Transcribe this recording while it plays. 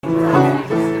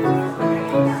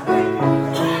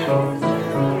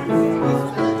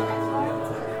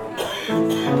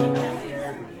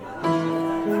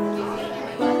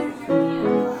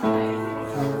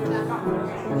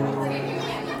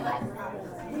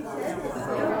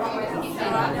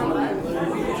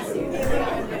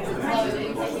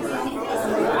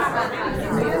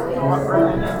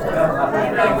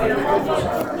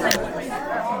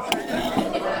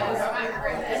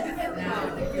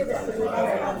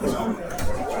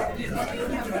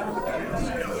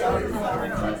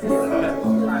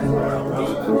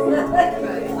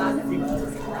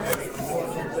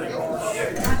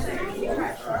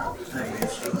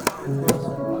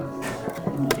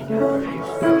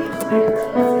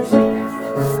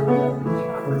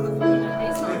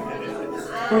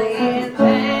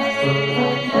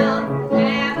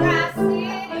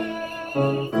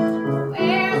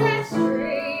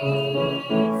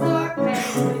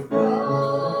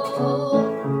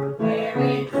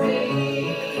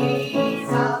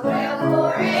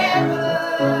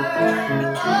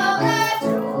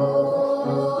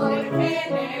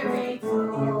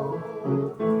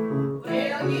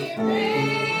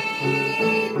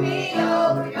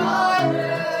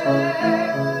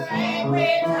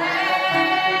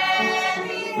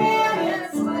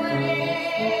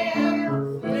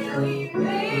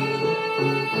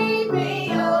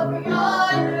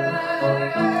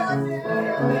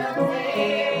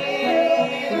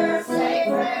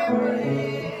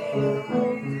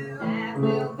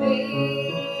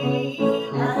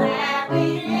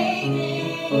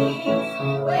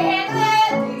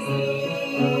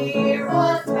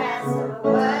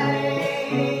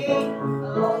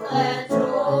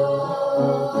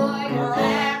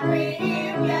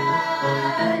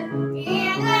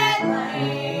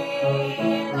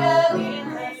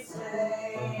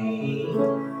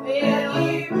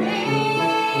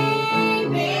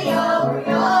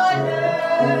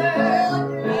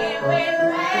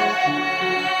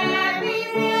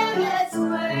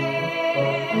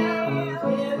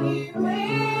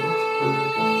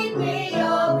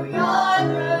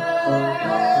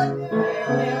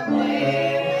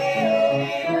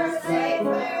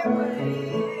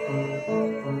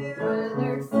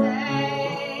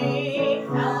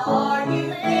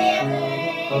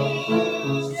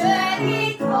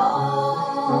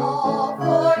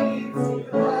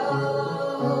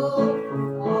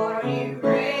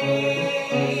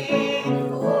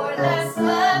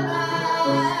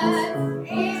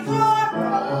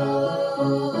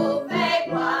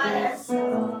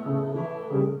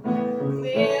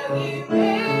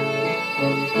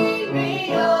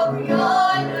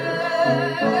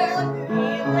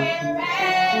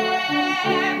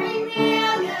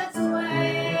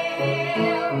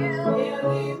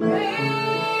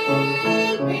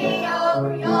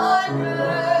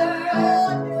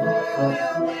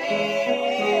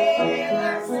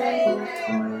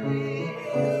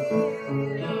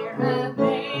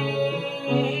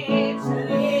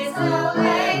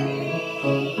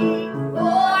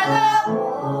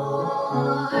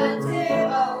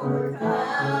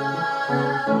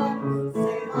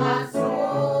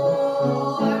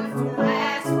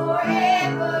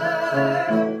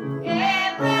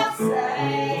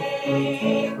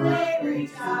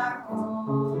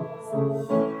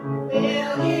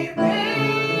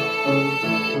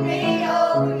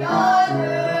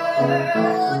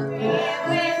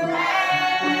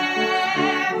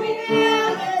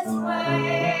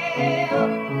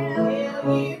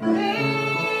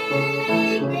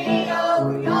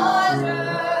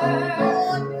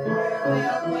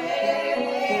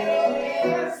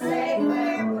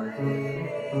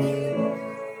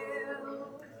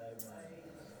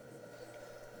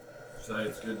Say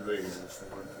it's good to be here this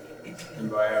morning.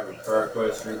 Anybody have a prayer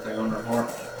request or anything on their heart?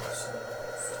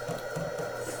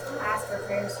 I'll ask for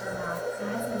prayers for my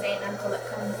husband's aunt and uncle that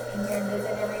come in here and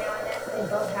visit every now and then. They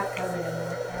both have COVID and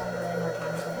they're having really hard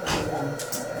time with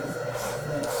it.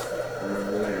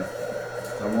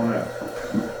 Someone else.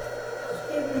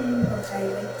 Okay.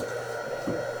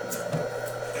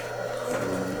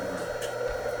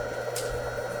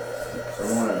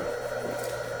 Someone else.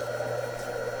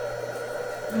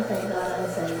 I thank God I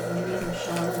say when we in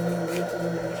Charlotte and then we get to the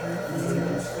return and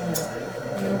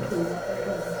no clue what that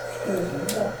was.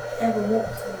 But every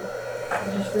once in a while,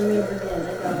 I just remember then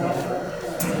they got all of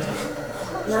that.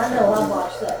 And I know I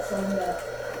watched that some but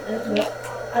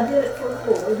I did it for the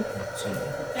Lord.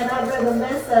 And I'd rather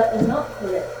mess up and not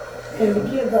quit than to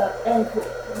give up and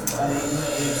quit.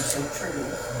 It's so true.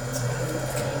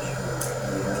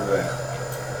 Remember that.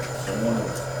 Someone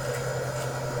else.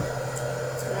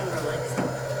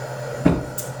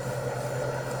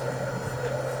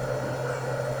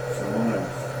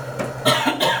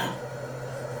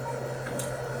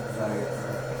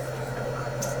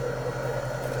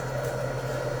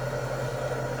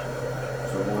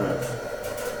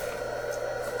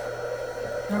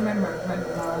 I remember a friend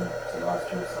of mine, she lost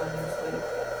her son this week.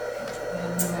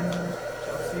 And I remember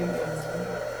Chelsea and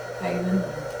Hayden.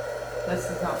 This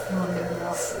is not feeling very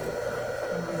well.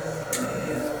 I remember.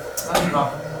 That's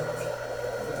not.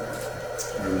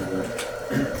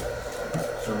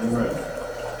 So I'm ready.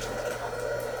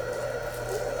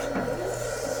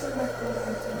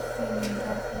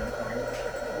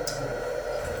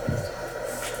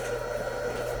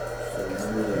 So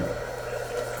remember that.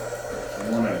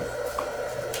 Someone else.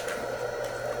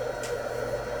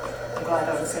 I'm glad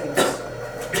I was saying this.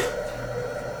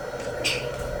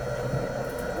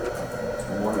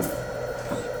 Someone else.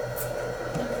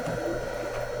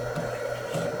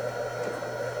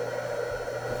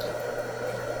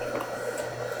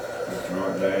 It's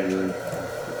not Daniel.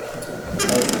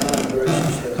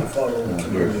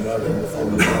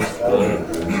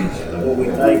 Lord, we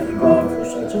thank you, God, for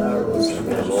such an hour as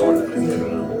this.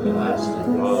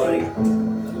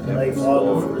 Pray,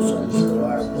 Father, for the Sunday school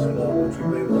hour. Pray, God, would you be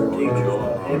with our teachers,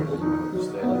 God, help them.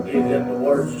 Give them the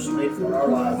words that's needful in our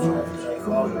lives. Pray,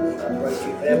 Father, I pray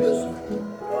you help us.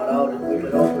 God, all that we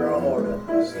can open our heart up.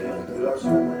 God, we are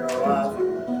in our life.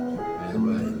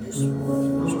 And just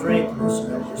strengthen us.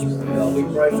 And God, we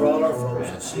pray for all our folks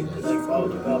that sick today,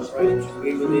 Father. God, pray that you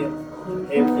be with them. Help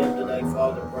them today,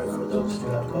 Father. Pray for those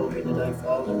that got COVID today,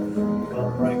 Father. God,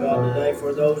 pray, God, today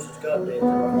for those that's got death.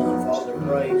 Father,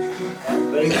 pray.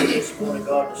 And beg you this morning,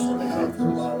 God, to send a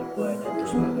comfort, Father, way in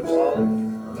this morning, Father.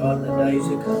 God, in the days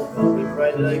that come, God, we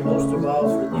pray today most of all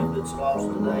for them that's lost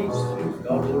today.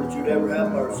 God, Lord, that you'd ever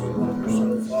have mercy upon their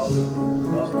soul, Father.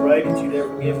 God, pray that you'd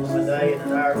ever give them a day and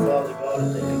an hour, Father, God,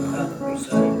 that they can come to be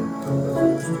saved.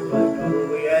 It's too late, God, Lord,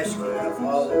 we ask you now,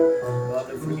 Father, God,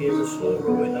 to forgive us, Lord,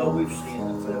 Lord, we know we've sinned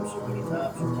and failed so many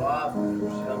times in life.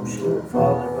 Come short,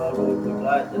 Father, God, Lord, we're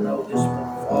glad to know this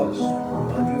morning, Father.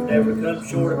 God, you've never come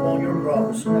short upon your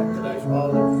promise in that today,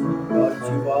 Father. God, that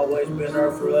you've always been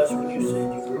there for us when you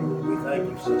said you were. Lord, we thank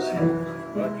you for that.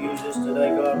 God, use us today,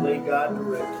 God, lead, God,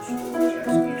 direct us. Lord, we ask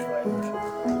these favors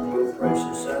in your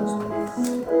precious Son's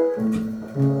name.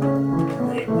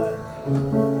 Amen.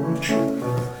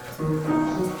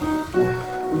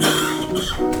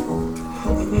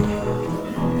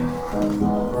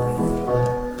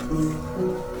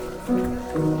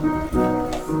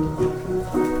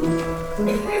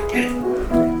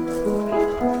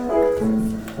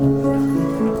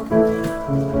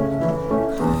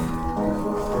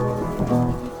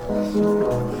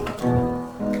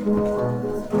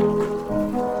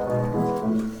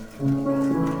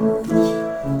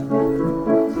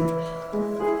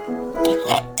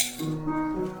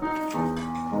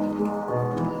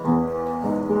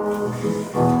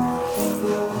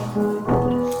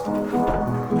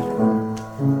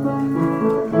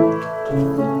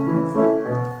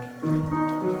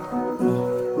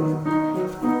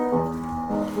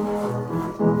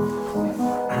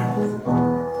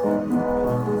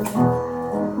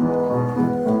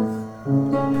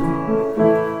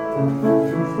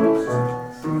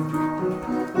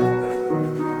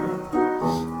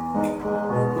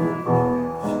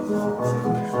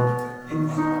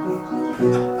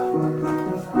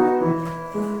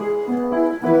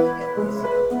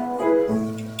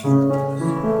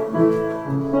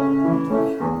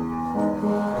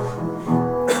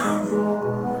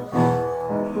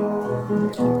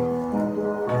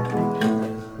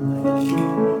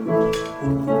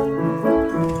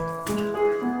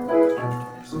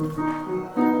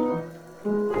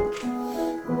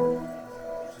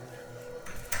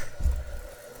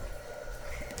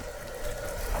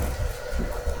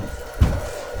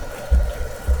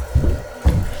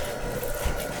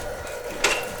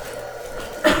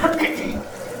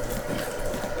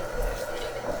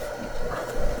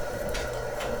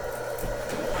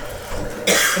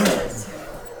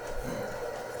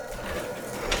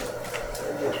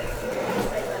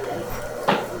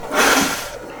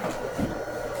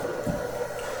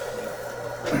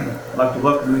 I'd like to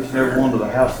welcome each and every one to the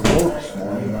house of the Lord this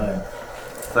morning.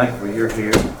 Thankfully you're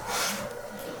here.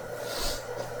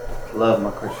 Love my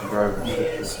Christian brothers and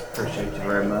sisters. Appreciate you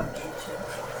very much.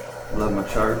 Love my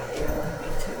church.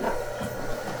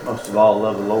 Most of all,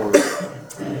 love the Lord.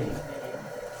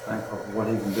 Thankful for what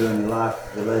He can do in your life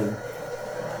if you let Him.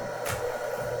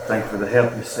 Thankful for the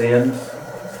help He sends.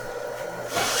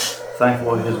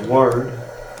 Thankful for His Word.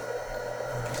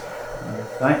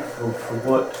 Thankful for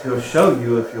what He'll show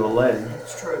you if you'll let Him.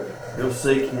 It's true. You'll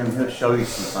seek Him, He'll show you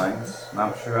some things. And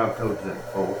I'm sure I've told you that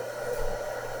before.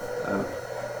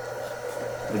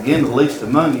 Again, the least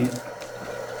among you.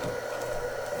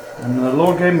 And the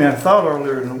Lord gave me a thought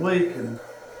earlier in the week, and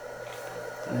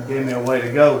He gave me a way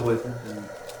to go with it.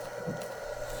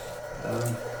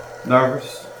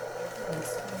 nervous,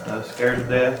 scared to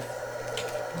death,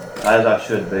 as I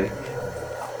should be,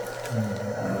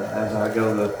 as I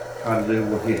go to try to do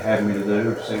what He'd have me to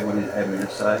do or say what He'd have me to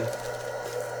say.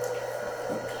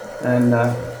 And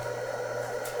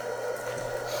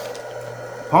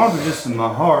part of it just in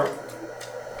my heart,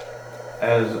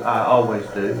 as I always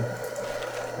do,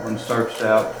 when searched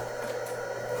out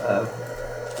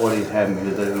what He'd have me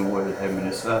to do and what He'd have me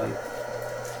to say.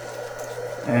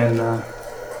 And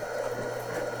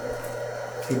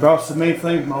He brought so many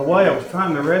things my way. I was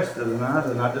trying to rest the other night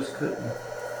and I just couldn't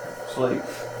sleep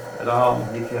at all.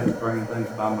 He kept bringing things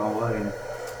by my way and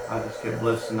I just kept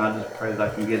listening. I just prayed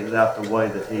that I can get it out the way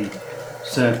that He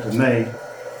sent it to me.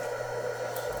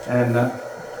 And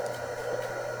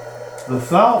the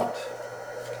thought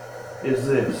is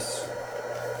this.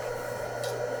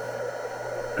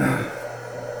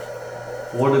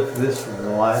 What if this was the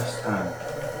last time?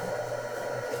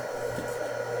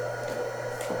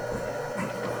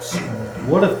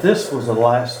 What if this was the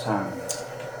last time?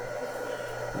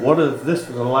 What if this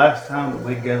was the last time that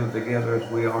we gathered together as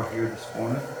we are here this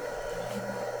morning?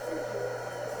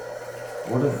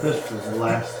 What if this was the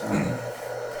last time?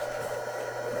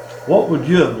 What would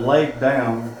you have laid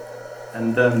down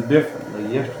and done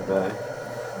differently yesterday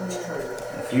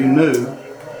if you knew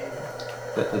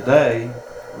that today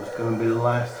was going to be the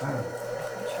last time?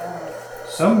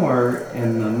 Somewhere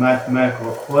in the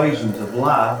mathematical equations of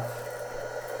life,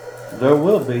 there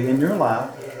will be in your life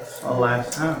a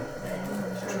last time.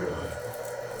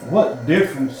 What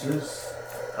differences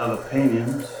of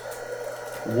opinions,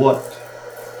 what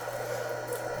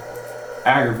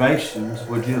aggravations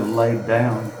would you have laid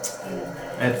down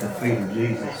at the feet of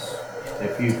Jesus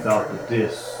if you thought that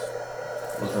this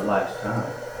was the last time?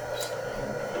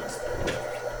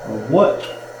 What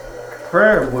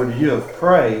prayer would you have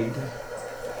prayed?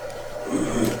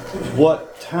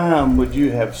 What time would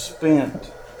you have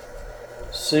spent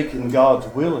seeking God's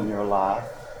will in your life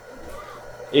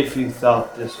if you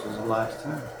thought this was the last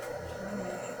time?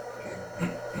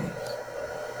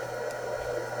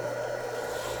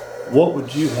 What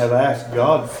would you have asked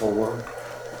God for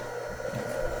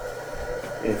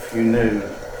if you knew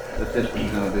that this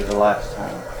was going to be the last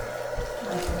time?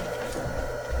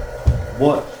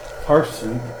 What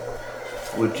person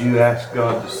would you ask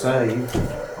God to save,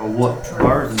 or what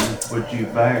burden would you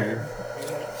bear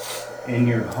in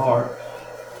your heart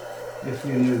if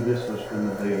you knew this was going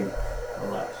to be the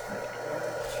last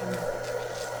time?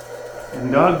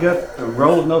 And God got to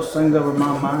rolling those things over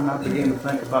my mind. I began to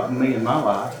think about me and my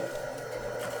life,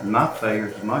 and my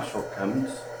failures and my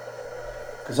shortcomings.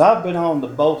 Because I've been on the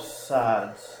both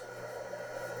sides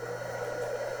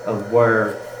of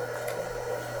where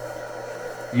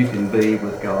you can be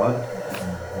with God.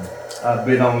 I've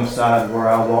been on the side where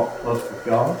I walk close with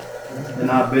God. And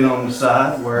I've been on the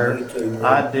side where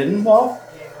I didn't walk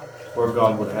where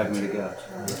God would have me to go.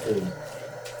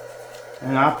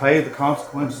 And I pay the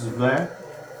consequences of that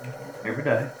every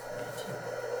day.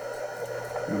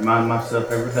 I remind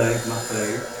myself every day of my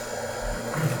failure.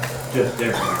 Just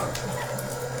every day.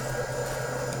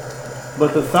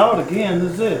 But the thought again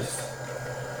is this.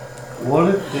 What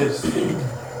if this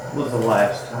was the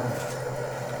last time?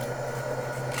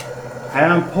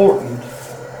 How important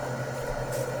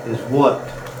is what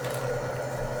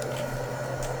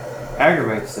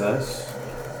aggravates us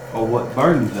or what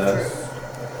burdens us?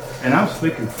 And I'm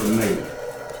speaking for me.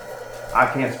 I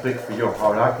can't speak for your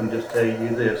heart. I can just tell you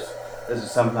this. This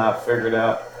is something I've figured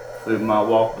out through my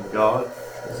walk with God.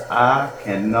 Is I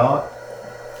cannot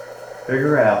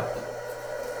figure out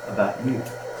about you.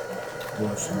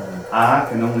 I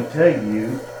can only tell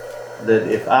you that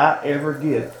if I ever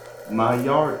get my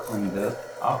yard cleaned up,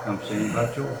 I'll come see you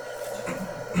about yours.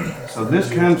 So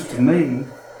this comes to me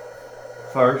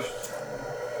first,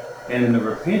 and in a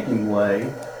repenting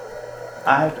way,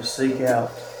 I have to seek out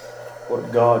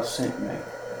what God sent me.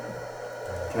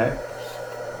 Okay?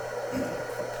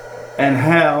 And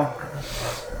how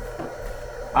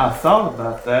I thought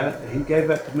about that, He gave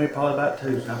that to me probably about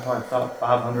Tuesday. I probably thought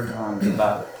 500 times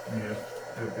about it.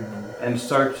 And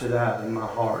searched it out in my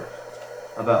heart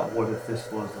about what if this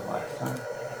was the last time.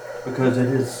 Because it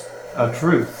is a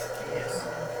truth.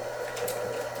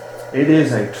 It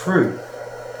is a truth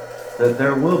that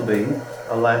there will be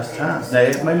a last time. Now,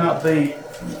 it may not be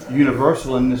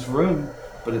universal in this room,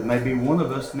 but it may be one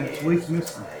of us next week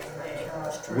missing.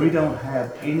 We don't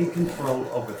have any control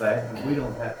over that, and we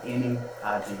don't have any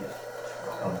idea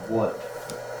of what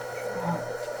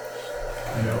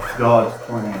God's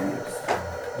plan is.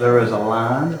 There is a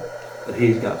line that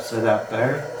He's got set out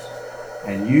there,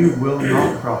 and you will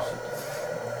not cross it.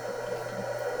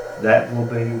 That will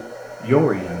be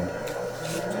your end.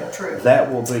 True.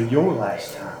 That will be your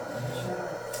last time.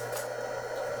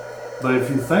 But if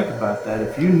you think about that,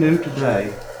 if you knew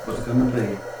today was going to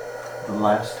be the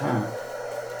last time,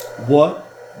 what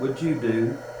would you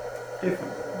do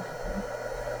differently?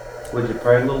 Would you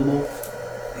pray a little more?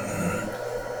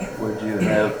 Would you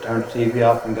have turned the TV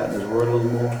off and gotten His Word a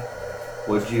little more?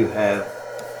 Would you have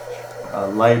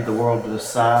laid the world to the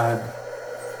side,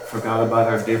 forgot about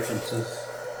our differences,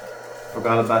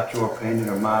 forgot about your opinion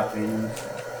or my opinion?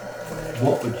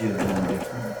 What would you have done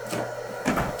different?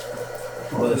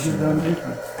 What would you have done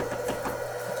different?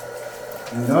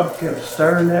 And God kept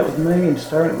stirring that with me and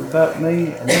stirring it about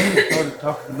me, and then He started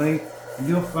talking to me. And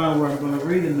you'll find where I'm going to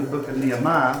read in the book of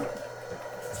Nehemiah.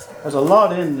 There's a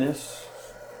lot in this,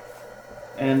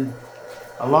 and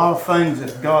a lot of things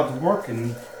that God's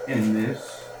working in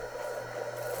this.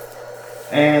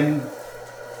 And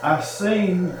I've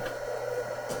seen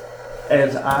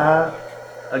as I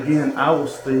will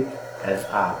speak as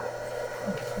I,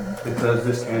 because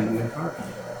this can be perfect.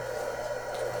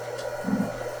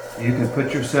 You can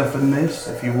put yourself in this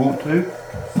if you want to.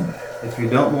 If you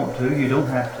don't want to, you don't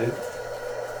have to.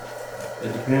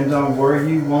 It depends on where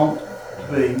you want to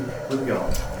be with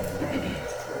God.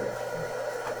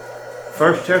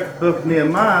 First chapter of the book of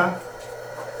Nehemiah,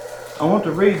 I want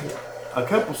to read a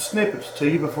couple snippets to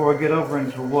you before I get over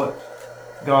into what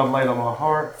God laid on my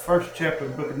heart. First chapter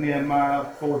of the book of Nehemiah,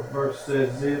 4th verse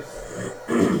says this.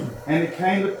 And it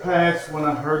came to pass when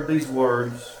I heard these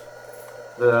words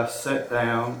that I sat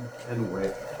down and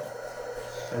wept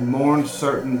and mourned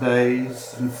certain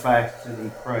days and fasted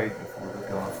and prayed before the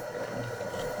God.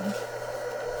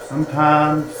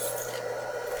 Sometimes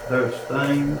there's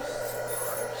things,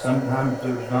 sometimes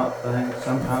there's not things,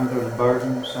 sometimes there's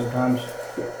burdens, sometimes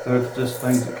there's just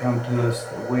things that come to us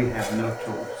that we have no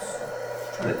choice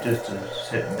but just to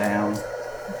sit down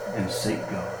and seek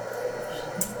God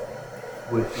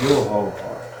with your whole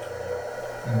heart.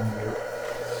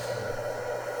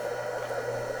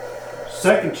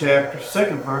 Second chapter,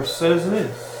 2nd verse says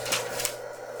this.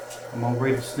 I'm going to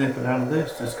read a snippet out of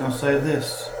this. It's going to say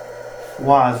this.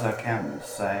 Why is thy countenance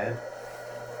sad,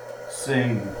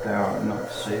 seeing that thou art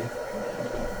not sick?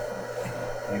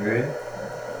 You ready?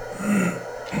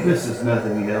 This is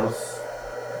nothing else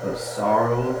but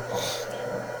sorrow of heart.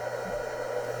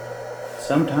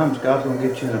 Sometimes God's going to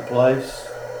get you in a place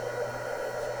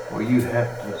where you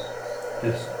have to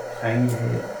just hang your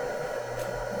head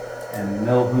and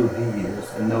know who He is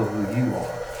and know who you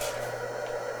are.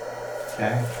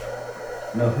 Okay?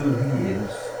 Know who He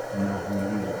is and know who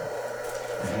you are.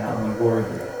 And how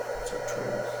unworthy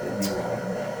that you are.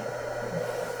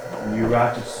 And you're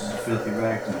righteous as filthy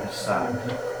rags in His sight.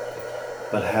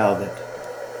 But how that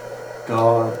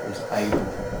God is able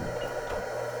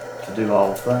to do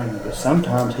all things. But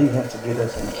sometimes He has to get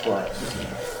us in a place.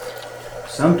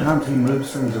 Sometimes He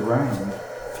moves things around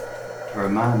to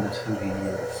remind us who He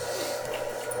is.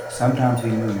 Sometimes He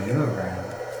moves you around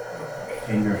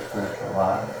in your spiritual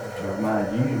life to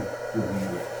remind you who He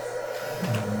is.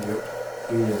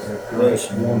 He is a great,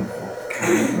 wonderful,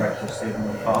 gracious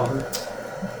Heavenly Father,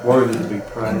 worthy to be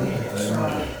praised.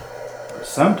 But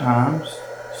sometimes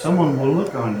someone will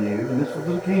look on you, and this is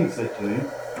what the king said to him,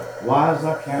 why is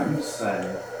thy countenance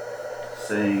sad,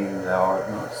 seeing thou art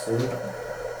not sick?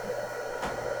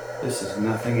 This is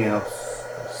nothing else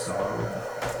but sorrow.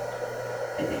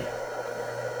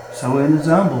 So in his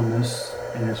humbleness,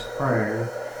 in his prayer,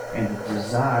 and the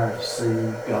desire to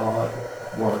see God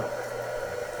work,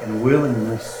 and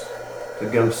willingness to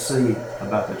go see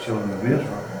about the children of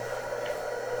Israel,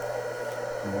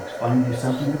 I'm going to explain to you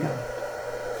something to God.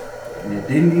 And you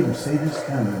didn't even see this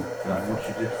coming, but I want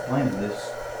you to explain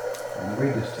this. I'm going to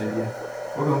read this to you.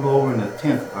 We're going to go over in the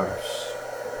 10th verse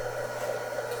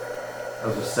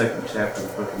of the 2nd chapter of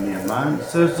the book of Nehemiah. It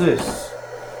says this.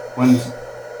 When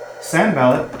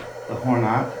Sanballat the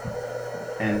Hornite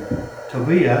and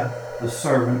Tobiah the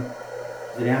servant,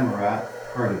 the Amorite,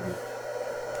 heard of it.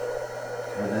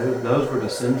 Okay, those were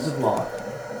descendants of Lot.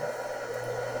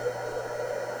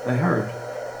 They heard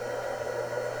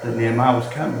that Nehemiah was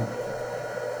coming.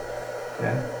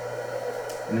 Okay?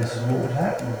 And this is what was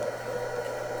happening.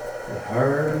 They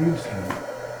heard he was coming.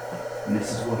 And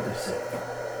this is what they said.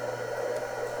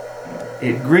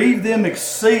 It grieved them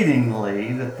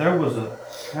exceedingly that there was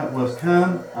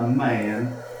come a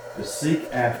man to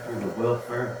seek after the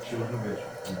welfare of the children of Israel.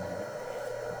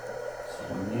 So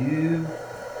when you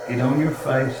get on your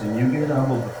face and you get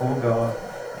humble before God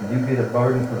and you get a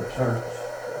burden for the church,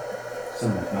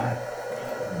 someone's mad.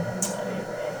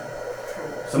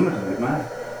 Someone's going to be mad.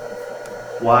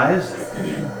 Why is it?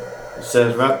 It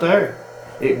says right there,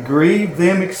 It grieved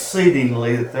them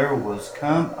exceedingly that there was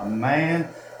come a man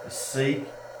to seek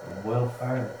the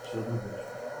welfare of the children of Israel.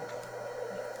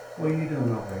 What are you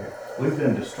doing over here? We've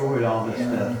been destroyed all this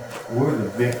stuff. We're the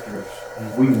victors.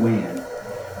 We win.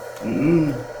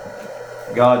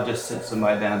 God just sent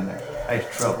somebody down there. There's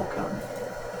trouble coming.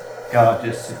 God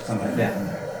just sent somebody down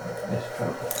there. There's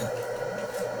trouble coming.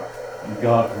 And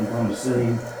God can come to see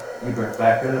you. You better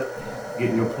back up. Get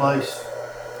in your place.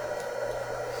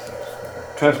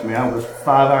 Trust me, I was 5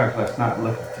 hours last night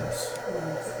looking at this.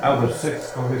 I was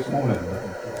 6 o'clock this morning looking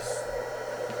at this.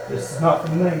 This is not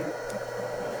for me.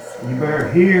 You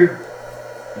better hear.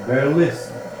 You better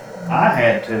listen. I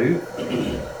had to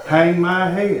hang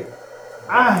my head.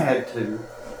 I had to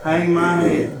hang my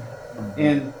head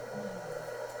in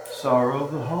sorrow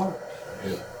of the heart.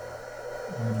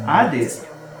 I did.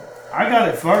 I got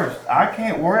it first. I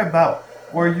can't worry about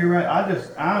where you're at.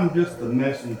 I'm just the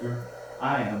messenger.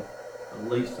 I am the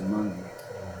least among you.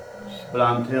 But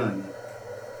I'm telling you,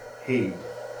 heed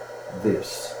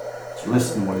this.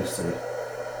 Listen to what he said.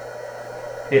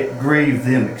 It grieved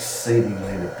them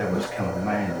exceedingly that there was come a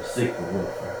man to seek the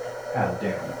welfare. How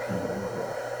dare you come to the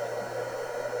Lord?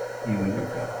 You and your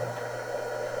God.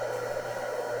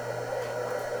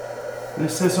 And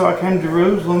it says, so I came to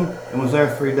Jerusalem and was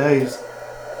there 3 days.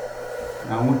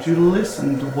 And I want you to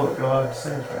listen to what God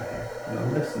says right here. Now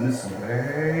listen, this is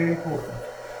very important.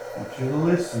 I want you to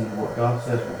listen to what God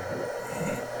says right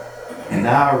here. And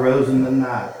I arose in the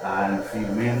night, I and a few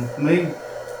men with me.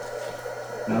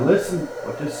 Now listen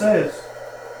what this says.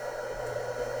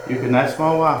 You can ask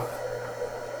my wife.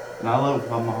 And I love it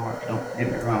with all my heart. Don't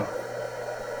get me wrong.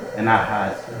 And I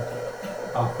hide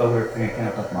stuff. I'll throw everything I can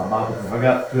up to my Bible. If I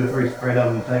got 2 or 3 spread out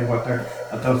on the table right there,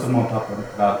 I'll throw some on top of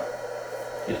it about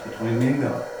it's between me and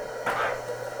God.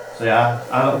 See,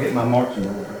 I don't get my marching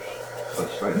orders, but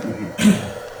straight from Him.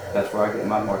 That's where I get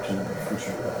my marching orders from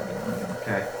sure.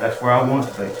 Okay, that's where I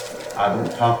want to be. I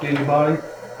don't talk to anybody.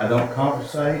 I don't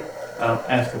conversate. I don't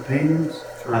ask opinions.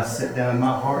 I sit down in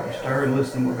my heart and stir and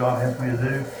listen to what God has me to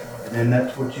do, and then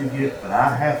that's what you get. But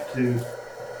I have to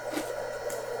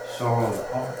sorrow the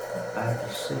heart. I have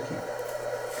to seek Him.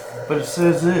 But it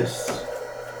says this.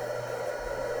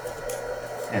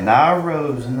 And I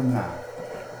arose in the night,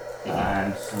 I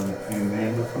and some few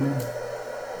men with me.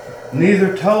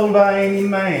 Neither told I any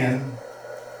man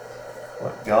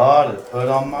what God had put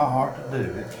on my heart to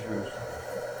do at Jerusalem.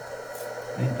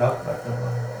 He didn't talk about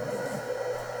nobody.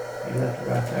 He left it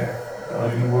right there.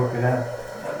 God, you work it out.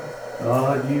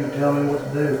 God, you tell me what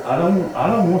to do. I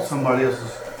don't want somebody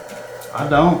else's. I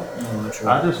don't. No, that's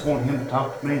right. I just want Him to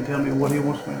talk to me and tell me what He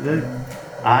wants me to do.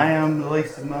 I am the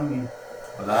least among you.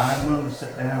 But I am willing to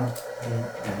sit down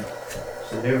and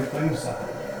set everything aside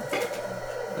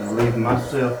and leave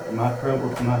myself and my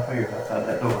troubles and my fears outside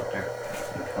that door right there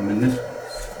and come in this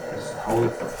place. This is a holy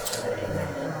place.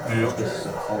 This is a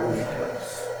holy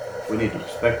place. We need to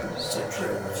respect it as such.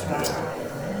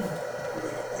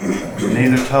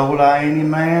 Neither told I any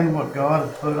man what God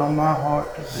had put on my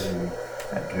heart to do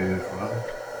at Jerusalem.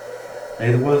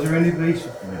 Neither was there any beast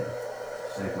with me,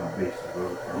 save my beast of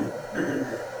burden.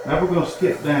 Now we're going to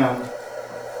skip down,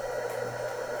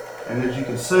 and as you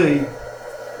can see,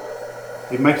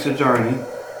 he makes a journey.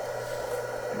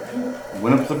 He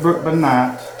went up to the brook by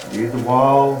night, viewed the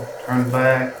wall, turned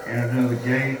back, entered into the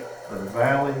gate of the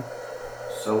valley,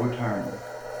 so returned.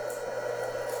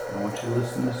 I want you to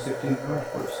listen to the 16th verse,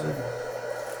 what it says.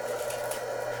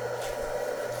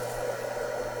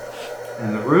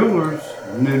 And the rulers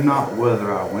knew not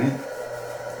whither I went,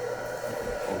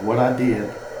 or what I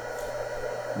did.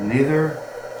 Neither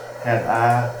had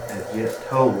I as yet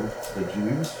told the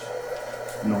Jews,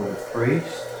 nor the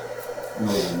priests,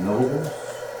 nor the nobles,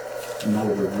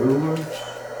 nor the rulers,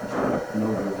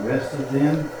 nor the rest of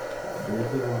them what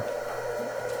did the work.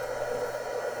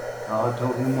 God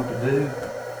told him what to do.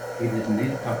 He didn't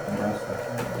need to talk to them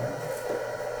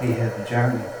about. He had a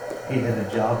journey. He had a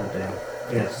job to do.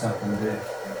 He had something to do.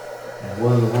 And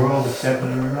whether the world accepted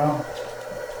it or not.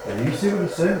 But you see what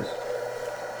it says?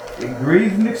 It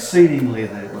grieved me exceedingly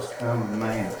that it was come a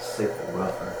man to seek the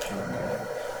welfare of children.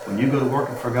 When you go to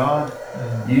working for God,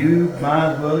 you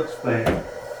might as well expect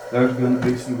there's going to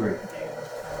be some grief.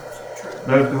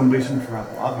 There's going to be some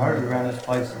trouble. I've heard around this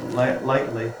place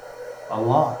lately a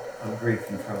lot of grief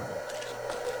and trouble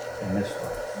in this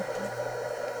place.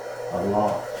 A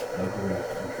lot of grief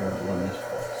and trouble in this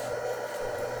place.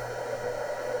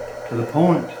 To the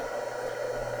point,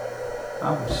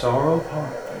 I was sorrow of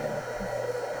heart.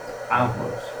 I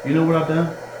was. You know what I've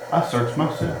done? I searched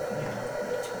myself.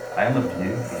 I didn't look to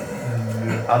you.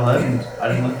 I love you. I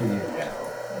didn't look to you.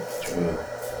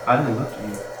 I didn't look to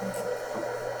you.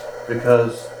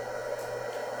 because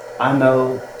I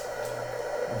know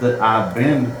that I've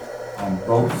been on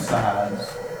both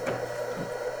sides,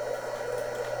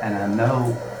 and I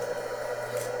know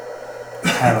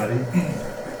how it is.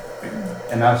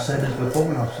 And I've said this before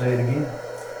and I'll say it again.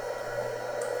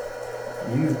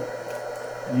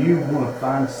 You want to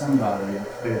find somebody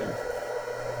that's bitter.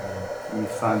 You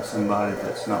find somebody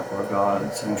that's not where God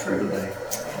wants you to be.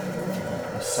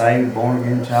 A saved, born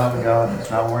again child of God that's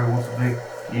not where He wants to be.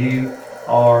 You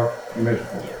are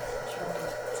miserable.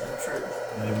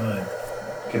 Amen.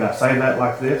 Can I say that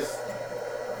like this?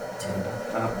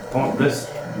 I point this.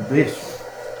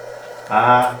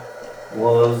 I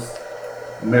was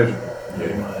miserable.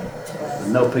 Amen. With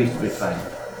no peace to be found.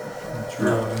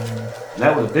 True.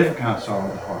 That was a different kind of sorrow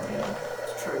of the heart.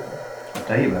 It's true. I'll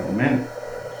tell you about it in a minute.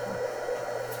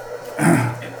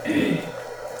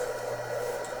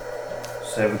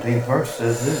 17th verse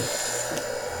says this.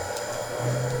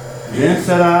 Then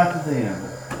said I to them.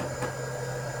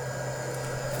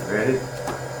 Ready?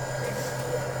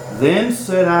 Then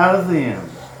said I to them.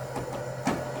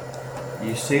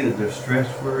 You see the distress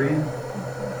we're in?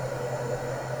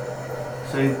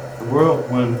 See, the world,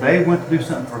 when they went to do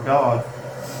something for God,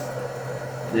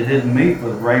 they didn't meet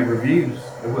with rave reviews.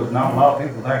 There was not a lot of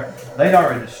people there. They'd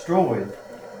already destroyed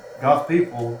God's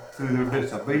people through their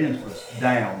disobedience was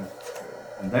down.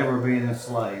 And they were being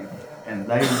enslaved. And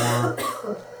they were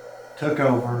took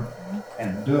over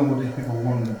and doing what these people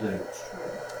wanted to do.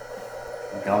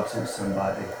 And God sent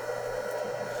somebody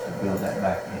to build that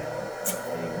back in.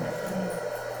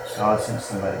 God sent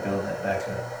somebody to build that back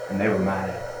up. And they were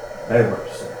mad. They were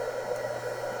upset.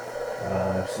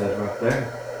 It says right there,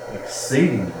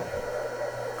 exceedingly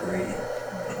greedy.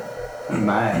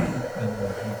 Mad.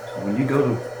 So when you go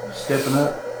to stepping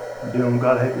up, doing what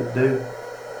God had you to do,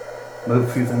 move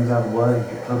a few things out of the way,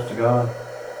 get close to God,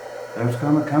 there's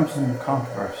going to come some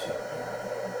controversy.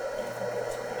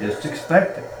 Just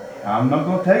expect it. I'm not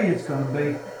going to tell you it's going to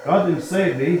be. God didn't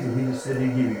say it'd be easy. He just said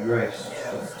He'd give you grace.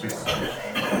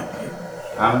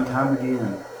 Time and time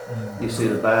again, you see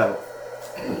the battle.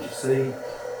 But you see,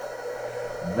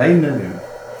 they knew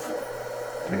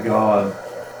the God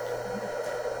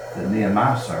that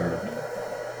Nehemiah served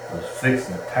was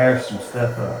fixing to tear some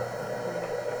stuff up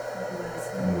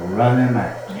and run them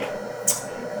out.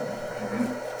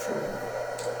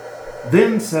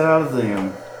 Then said I to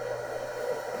them,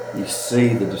 you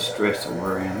see the distress that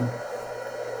we're in,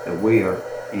 that we are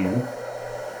in,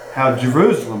 how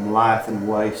Jerusalem lieth in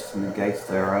waste and the gates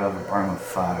thereof are burned with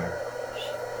fire.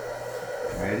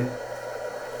 Ready?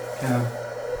 Come.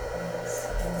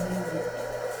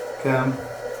 Come.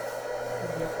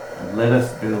 And let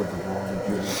us build the wall of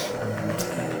Jerusalem.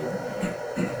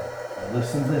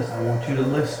 Listen to this. I want you to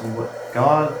listen. What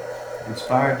God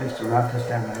inspired this to write this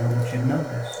down. I want you to know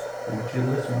this. I want you to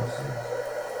listen to what it says.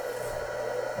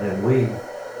 That we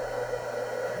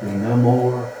be no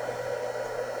more.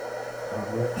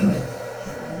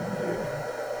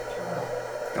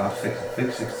 God's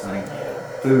fix this thing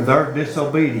through their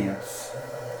disobedience,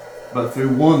 but through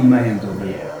one man's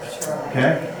obedience.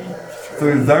 Okay?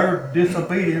 Through their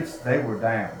disobedience, they were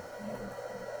down.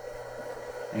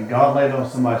 And God laid on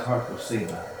somebody's heart to see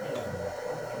that.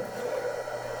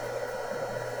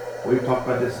 We've talked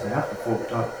about this in the house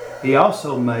before. He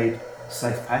also made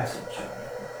safe passage.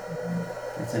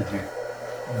 It's in here.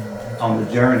 On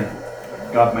the journey,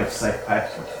 God made safe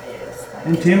passage.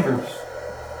 And timbers.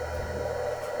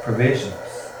 Provisions.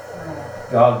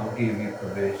 God will give you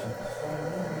provisions.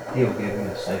 He'll give you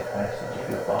a safe passage if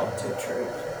you follow the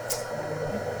truth.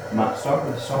 You might start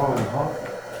with sorrow in the heart.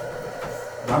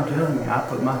 But I'm telling you, I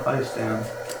put my face down.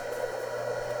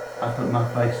 I put my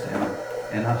face down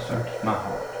and I searched my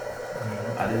heart.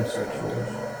 I didn't search yours.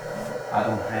 I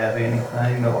don't have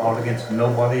anything, no ought against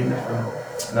nobody in this room.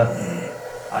 Nothing.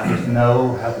 I just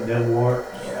know how the devil works.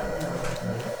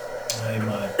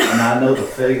 Amen. And I know the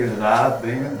failure that I've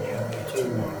been. Yeah, me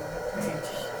too.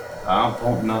 I don't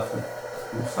want nothing. I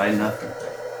don't say nothing.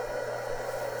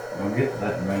 We'll get to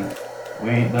that in a minute. We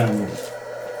ain't done yet.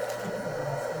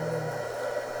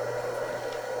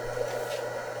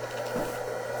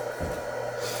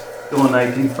 Going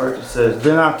 18th verse, it says,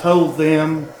 then I told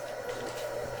them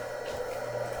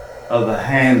of the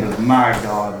hand of my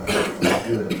God that was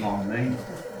good upon me.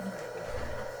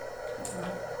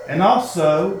 And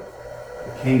also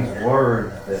the king's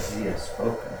word that he has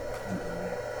spoken.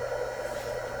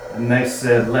 And they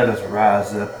said, let us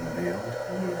rise up and build.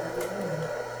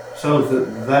 So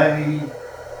that they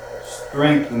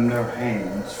strengthen their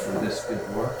hands for this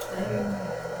good work.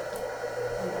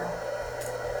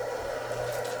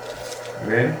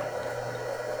 Ready?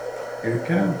 Here it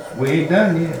comes. We ain't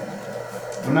done yet.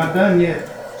 We're not done yet.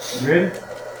 You ready?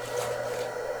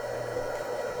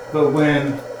 But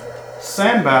when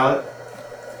Sanballat,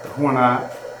 the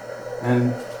Hornite,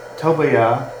 and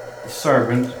Tobiah, the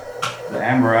servant, the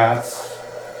Amorites,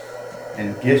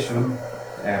 and Geshem,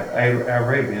 the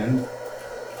Arabian,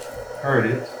 heard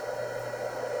it,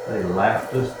 they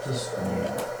laughed us to scorn.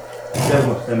 The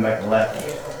devil will stand back and laugh at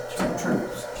you.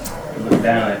 Look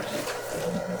down at you.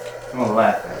 I'm going to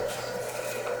laugh at you.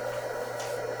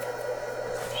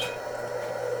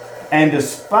 And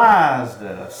despised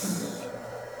us,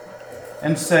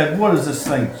 and said, what is this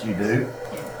thing that you do?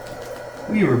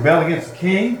 Will you rebel against the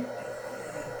king?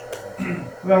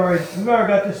 We've already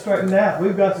got this straightened out.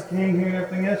 We've got the king here and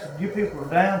everything else. You people are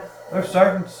down. They're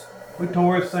servants. We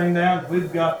tore this thing down.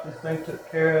 We've got this thing took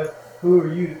care of. Who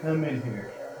are you to come in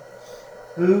here?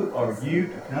 Who are you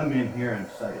to come in here and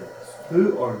say this?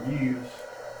 Who are you?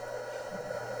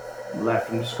 Laughed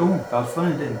him to scorn. That was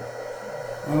funny, didn't it?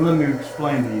 Well, let me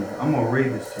explain to you. I'm going to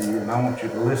read this to you, and I want you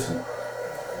to listen.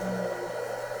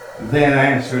 Then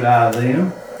answered I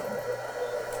them.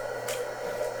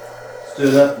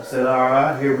 Stood up and said, all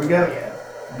right, here we go.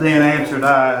 Then answered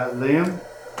I them,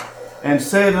 and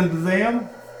said unto them,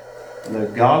 the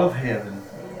God of heaven,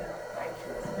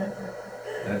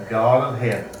 the God of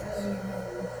heaven,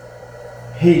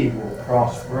 He will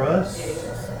prosper us.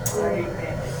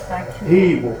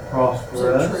 He will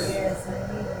prosper us.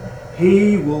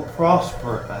 He will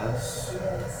prosper us.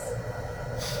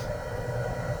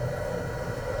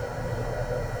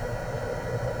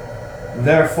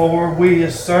 Therefore, we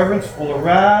as servants will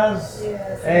arise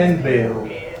and build.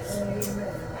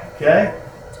 Okay?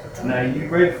 Now, you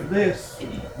ready for this?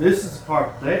 This is the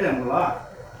part that they don't like.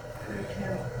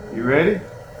 You ready?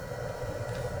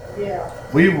 Yeah.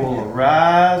 We will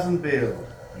arise and build.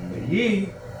 But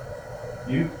ye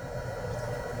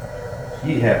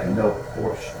have no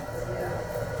portion.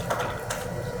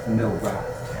 No right.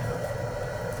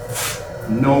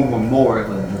 No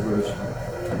memorial in Jerusalem.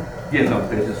 You have no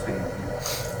business being here.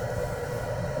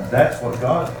 That's what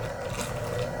God,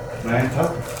 man,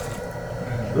 told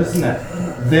us. Listen to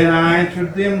that. Then I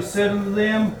answered them and said unto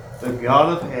them, the God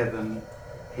of heaven,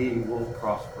 He will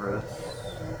prosper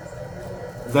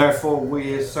us. Therefore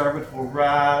we as servants will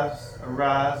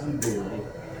arise and build,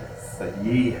 but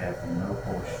ye have no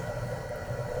portion,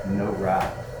 no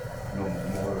right, no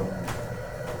memorial.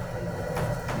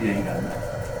 You ain't got nothing.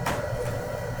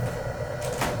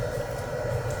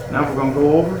 Now we're going to go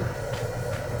over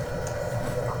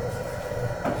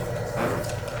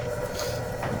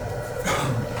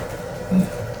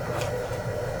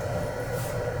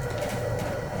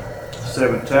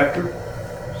seventh chapter, 2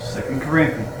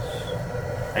 Corinthians,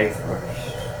 8th verse.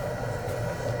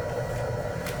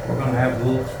 We're going to have a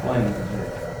little explaining to do.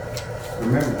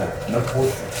 Remember that. No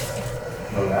portion.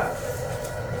 No doubt.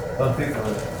 Other people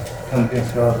have come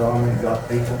against God's army and God's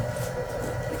people.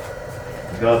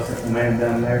 God sent a man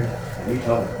down there and he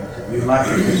told him, he said, you'd like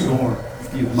to scorn,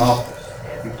 you've mocked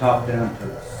us, you've talked down to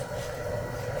us.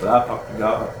 But I talked to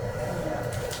God.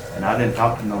 And I didn't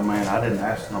talk to no man, I didn't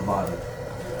ask nobody.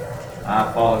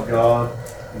 I followed God,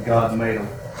 and God made a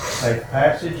safe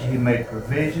passage, He made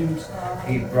provisions,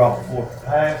 He brought forth the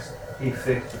past, He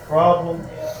fixed the problem,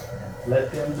 and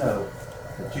let them know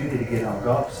that you need to get on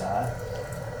God's side.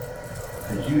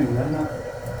 Because you ain't got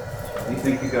nothing. You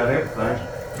think you got everything.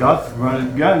 God's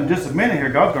running, God in just a minute here,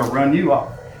 God's going to run you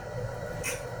off.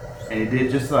 And He did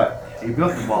just that. He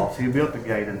built the walls, He built the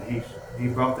gate, and He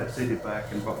brought that city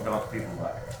back and brought God's people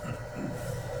back.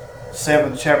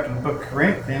 7th chapter of the book of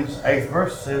Corinthians, 8th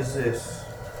verse says this.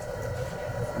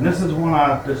 And this is when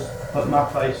I just put my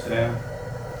face down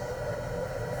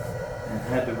and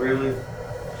had to really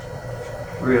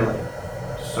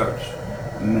search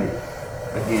me.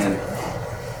 Again,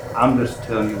 I'm just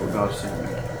telling you what God sent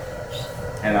me.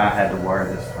 And I had to wear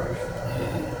this first.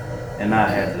 And I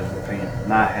had to repent.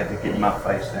 And I had to get my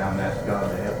face down and ask God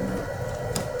to help me.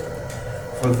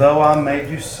 For though I made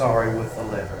you sorry with the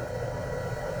letter,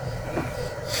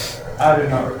 I do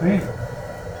not repent.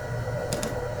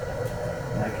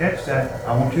 Now catch that.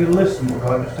 I want you to listen to what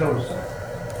God just told us.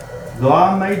 Though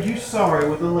I made you sorry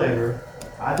with the letter,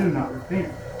 I do not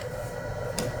repent.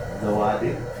 Though I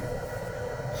did.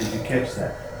 Did you catch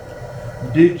that?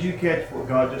 Did you catch what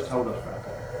God just told us right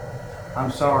there?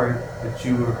 I'm sorry that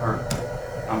you were hurt.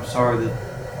 I'm sorry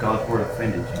that God's word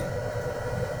offended you.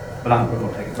 But I'm going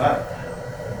to take it back.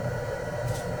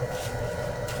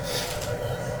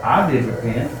 I did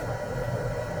repent.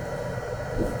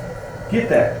 Get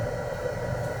that.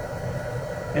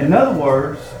 In other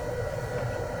words,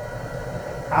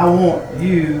 I want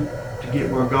you to get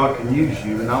where God can use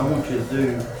you, and I want you to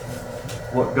do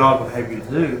what God would have you to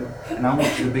do, and I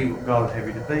want you to be what God would have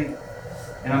you to be.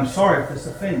 And I'm sorry if this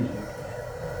offends you.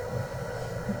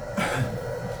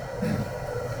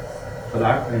 But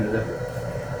I repented of it.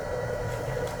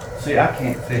 See, I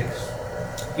can't fix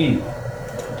anyone.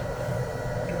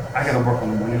 I gotta work on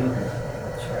them when you look at it.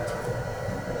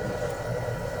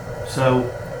 So,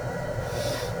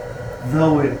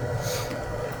 though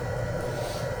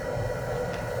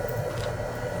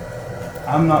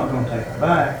I'm not gonna take it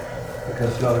back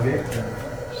because God gave it to me.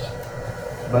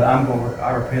 But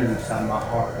I repented inside my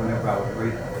heart whenever I would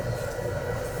read it.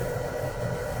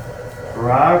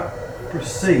 For I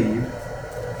perceive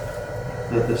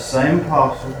that the same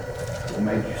apostle that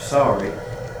made you sorry,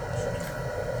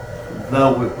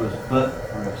 though it was but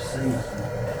for a season,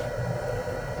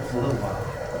 just a little while.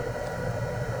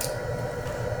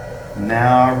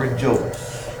 Now I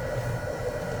rejoice,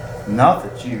 not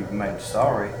that you made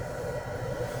sorry,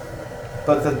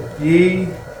 but that ye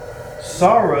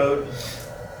sorrowed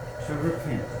to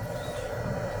repentance.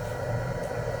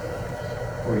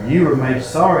 For ye were made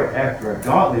sorry after a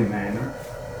godly manner,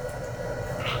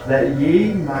 that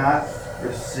ye might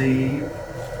receive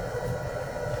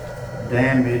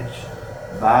damage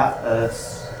by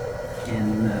us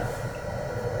in nothing.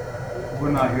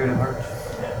 We're not here to hurt you.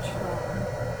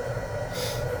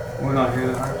 We're not here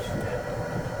to hurt you.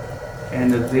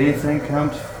 And if anything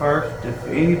comes first, if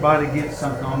anybody gets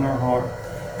something on their heart,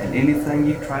 and anything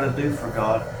you try to do for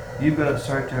God, you've got to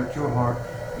search out your heart.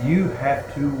 You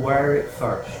have to wear it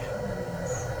first.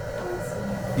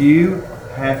 You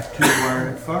have to wear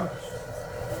it first.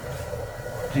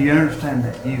 Do you understand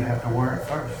that? You have to wear it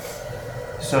first.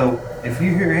 So, if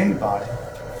you hear anybody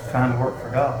trying to work for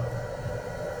God,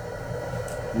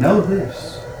 know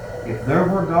this. If they're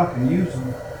where God can use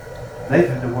them, they've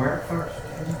had to wear it first.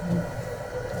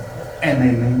 And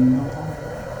they mean you no harm.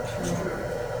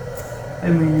 They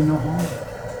mean you no harm.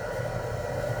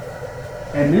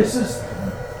 And this is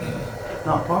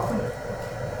not popular.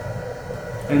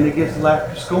 And it gets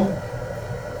laughed to scorn.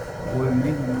 We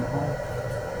mean you no harm.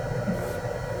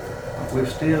 But we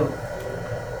still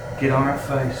get on our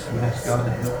face and ask God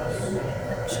to help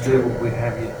us to do what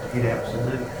He'd have us to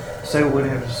do. Say what we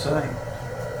have to say.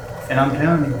 And I'm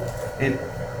telling you,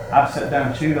 I sat down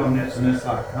and chewed on this, and it's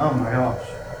like, oh my gosh,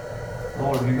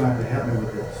 Lord, you're going to have to help me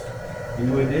with this. You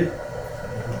know what He did?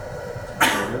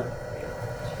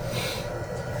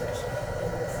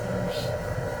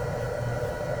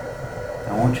 I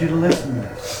want you to listen to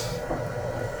this.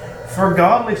 For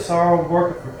godly sorrow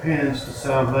worketh repentance to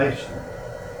salvation,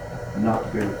 not to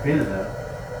be repented of,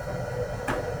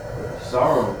 but the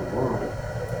sorrow of the world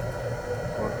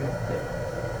worketh death.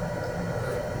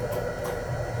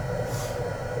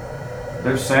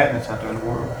 There's sadness out there in the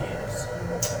world,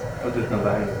 but there's no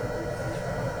value.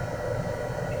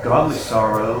 Godly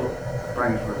sorrow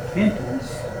brings repentance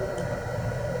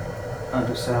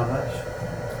unto salvation.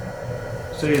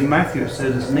 See, in Matthew it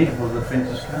says it's needful that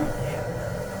offenses come.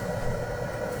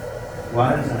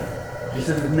 Why is that? He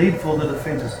says it's needful that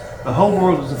offenses. The whole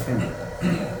world is offended.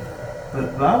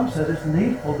 But the Bible says it's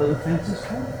needful that offenses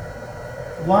come.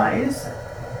 Why is that?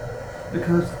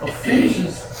 Because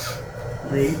offenses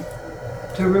lead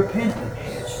to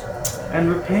repentance. And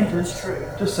repentance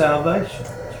to salvation.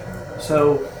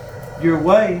 So your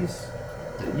ways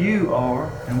that you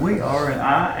are, and we are, and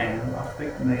I am, I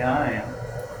speak from the I am,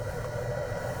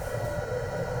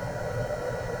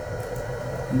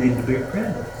 need to be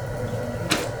repented.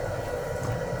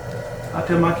 I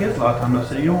tell my kids a lot of times, I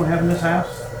say, you know what we have in this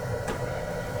house?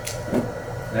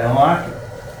 They don't like it.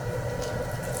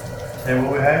 Say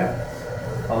what we have?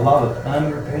 A lot of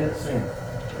unrepented sin.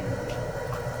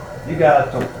 You guys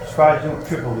don't, surprised you don't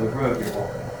trip over the rug you're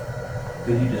walking on.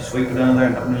 Because you just sweep it under there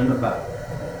and put it in the Bible.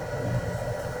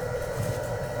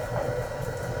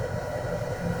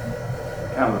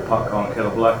 Kind of a popcorn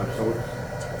kettle black of sorts.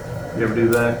 You ever do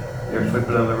that? You ever sweep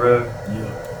it under the rug? Yeah.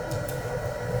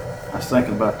 I was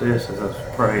thinking about this as I was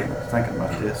praying. I was thinking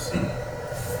about this.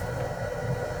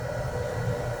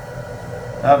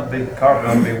 The carpet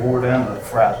ought to be wore down to the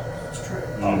frazzles. It's true.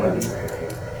 Already.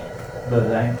 But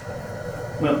it ain't.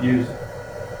 We don't use it.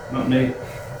 We don't need it.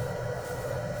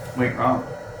 We ain't wrong.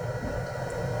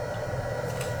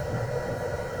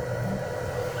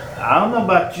 I don't know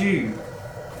about you.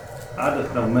 I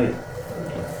just know me.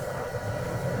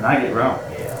 And I get wrong.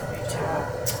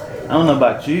 I don't know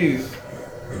about you,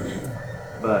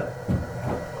 but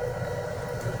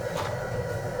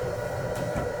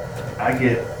I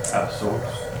get out of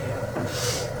sorts.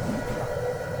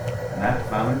 And I have to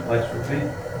find a place to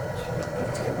repent.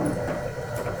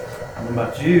 I don't know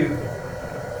about you.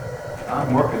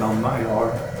 I'm working on my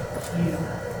yard.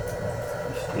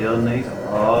 Still needs a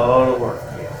lot of work.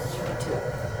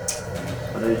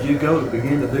 But as you go to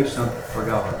begin to do something for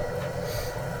God,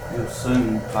 you'll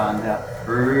soon find out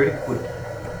pretty quick,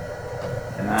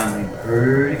 and I mean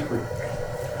pretty quick,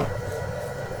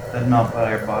 that not about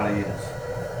everybody is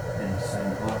in the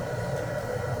same place.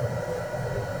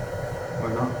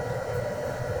 We're not.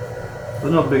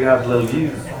 There's no big house, little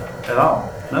U's at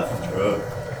all. Nothing. Right.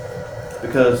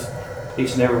 Because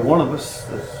each and every one of us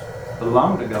that's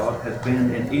belonged to God has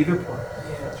been in either place.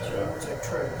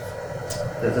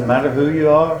 Doesn't matter who you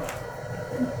are.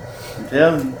 I'm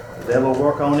telling you, the devil will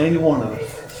work on any one of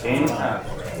us, anytime.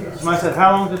 Somebody said,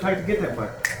 how long does it take to get that way?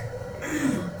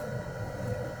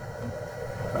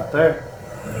 Right there.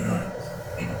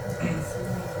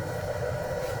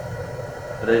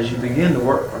 But as you begin to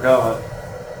work for God,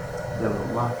 the devil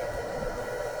will like it.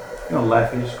 He's going to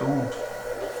laugh at you, scorn.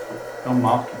 He's going to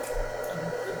mock you.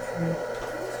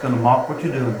 He's going to mock what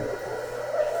you're doing.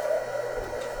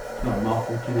 He's going to mock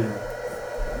what you're doing.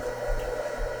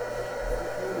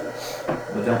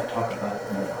 But don't talk about it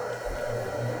more.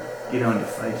 Get on your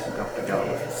face and talk to God.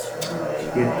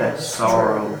 Get that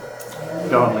sorrow,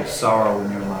 godly sorrow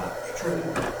in your life.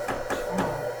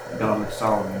 Godly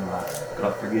sorrow in your life.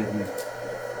 God, forgive me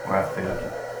where I failed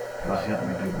you. God, help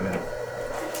me do better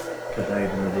today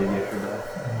than I did yesterday.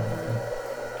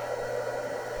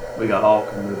 We got all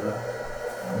can move up.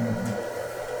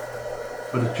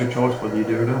 But it's your choice whether you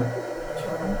do or don't.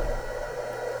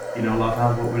 You know, a lot of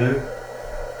times what we do,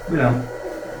 we don't.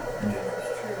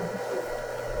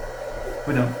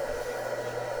 We don't.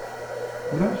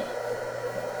 We don't.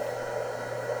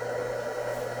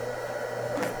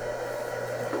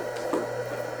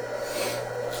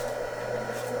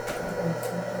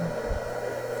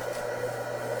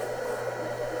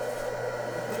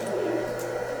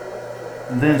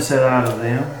 And then said out of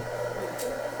them,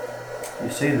 you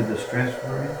see the distress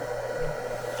we're in?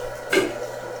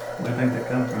 Where do you think that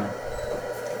comes from?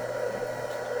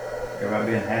 Everybody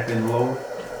being happy in the Lord?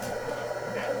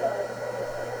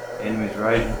 Enemies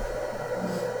raging.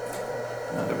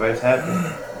 Not everybody's happy.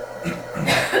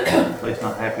 At least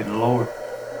not happy in the Lord.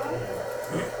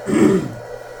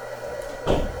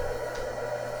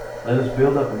 Let us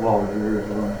build up a wall of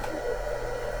Jerusalem,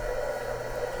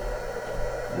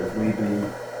 that we be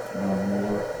no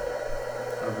more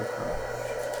overcrowded.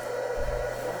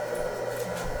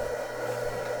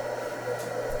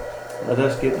 Let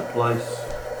us get in a place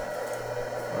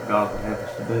where God would have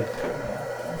us to be.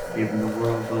 Even the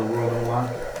world don't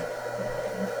like it.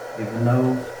 Even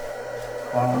though,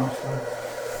 quite honestly,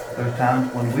 there's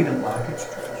times when we don't like it.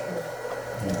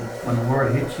 When the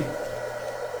word hits you,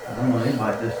 I don't know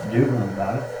anybody just jubilant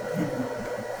about it.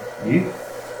 You?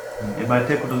 Anybody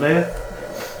tickled to death?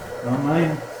 No,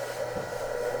 man.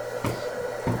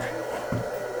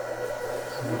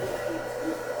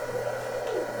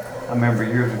 I remember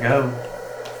years ago,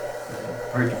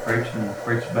 a preacher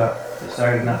preached about the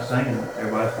Saturday night singing.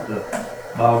 Everybody's at the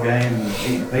ball game and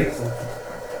eating pizza.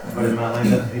 But in my lane,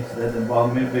 he said, that didn't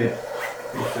bother me a bit.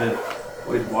 He said,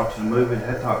 we was watching a movie and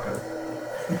had tacos.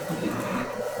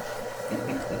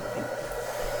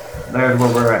 There's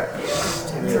where we're at.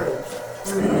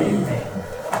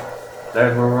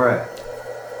 There's where we're at.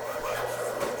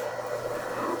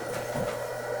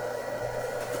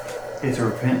 It's a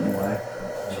repentant way.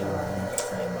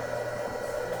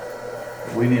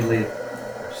 We need to leave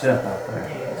ourselves out there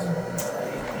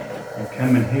and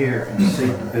come in here and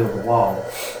seek to build a wall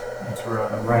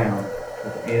around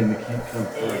that the enemy can't come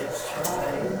through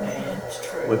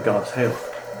with God's help.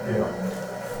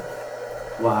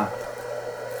 Why?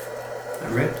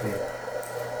 They're red tape.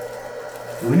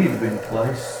 We need to be in a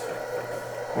place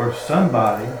where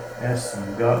somebody has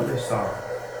some godly sorrow.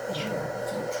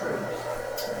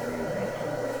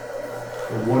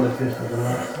 But what if this was the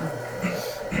last time?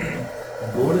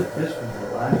 What if this was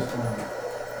the last time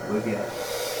we got it?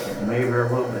 It may very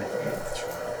well be.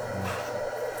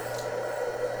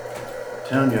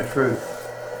 Telling you the truth,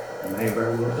 it may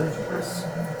very well be.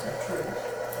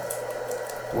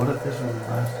 What if this was the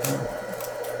last time?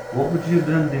 What would you have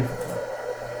done differently?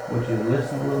 Would you have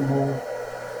listened a little more?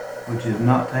 Would you have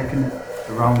not taken it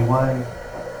the wrong way?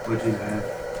 Would you have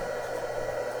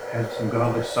had some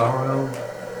godly sorrow?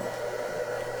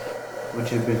 Would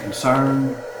you have been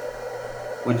concerned?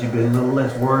 Would you have been a little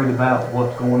less worried about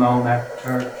what's going on after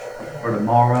church or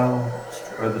tomorrow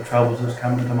or the troubles that's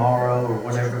coming tomorrow or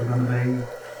whatever it's going to be?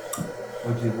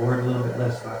 Would you have worried a little bit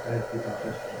less about that if you thought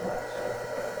this was the last time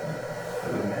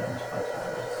that we met in this place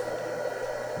like this?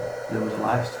 It was the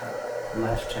last time, the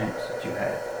last chance that you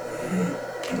had.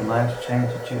 The last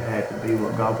chance that you had to be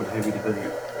what God would have you to be.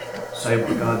 Say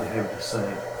what God would have you to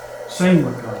say. Sing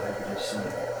what God had you to sing.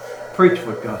 Preach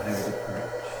what God had you to preach.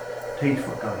 Teach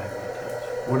what God had you to teach.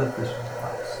 What if this was the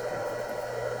last time?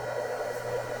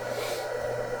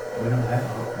 We don't have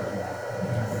hope anymore.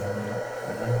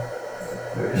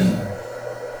 There is none.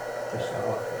 Just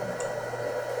God.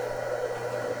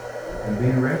 And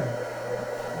being ready.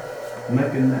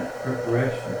 Making that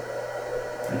preparation.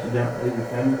 That you don't leave your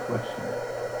family question.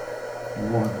 You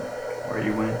wonder where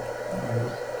you went.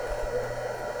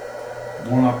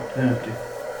 One opportunity.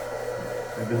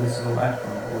 Maybe this is the last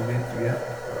one that we'll get together.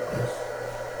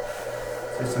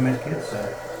 See so many kids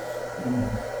say.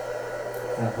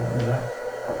 What was that?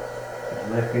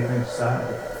 Left a few things aside,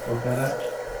 work that out.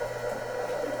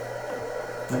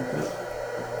 Think this.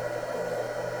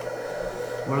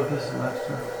 What if this is the last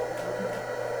time?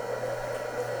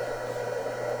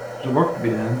 There's work to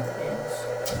be done.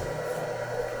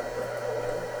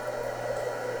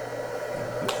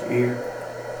 Put your ear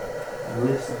and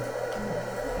listen.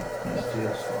 And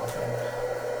still small things.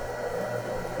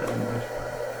 Let him whisper.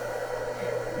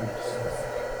 You need to say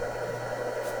something.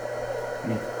 You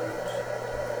need to preach.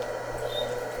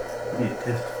 You need to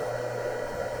testify.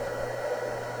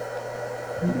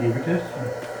 You need to give your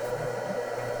testimony.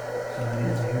 Somebody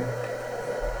needs to hear it.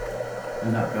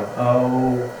 And not go,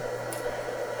 oh,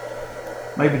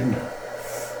 maybe not.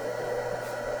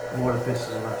 What if this is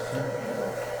the last time?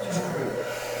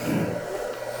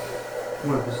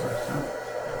 What if this is the last time?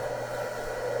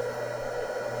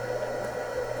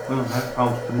 We don't have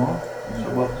problems tomorrow, so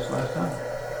what if this is the last time?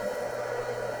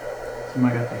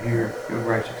 Somebody got to hear your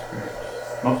grace experience.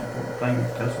 Most important thing is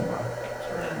tell somebody.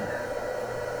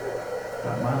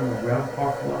 Got mine in the gravel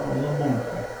park a little moment.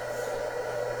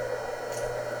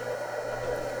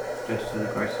 Just to the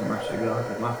grace and mercy of God,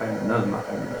 because my family, none of my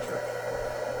family in the church.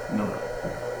 No.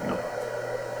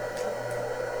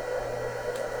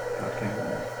 God came to me.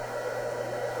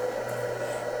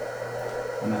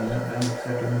 And I knelt down and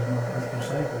accepted him as my personal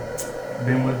Savior.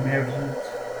 Been with me ever since.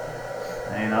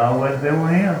 I ain't always been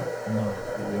with him. No.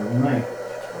 He's been with me.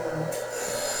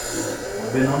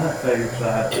 I've been on that favorite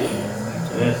side.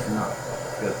 That's not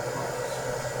good.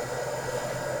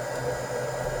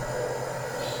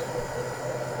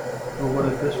 Well, what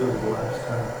if this was the last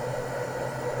time?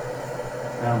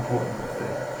 How important would it be?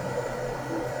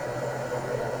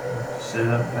 Sit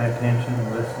up, pay attention,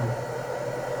 and listen.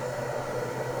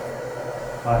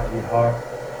 Fight to your heart.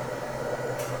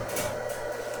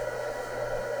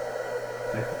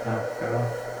 Take the time for God.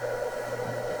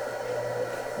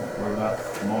 Don't worry about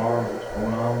tomorrow, what's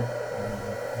going on.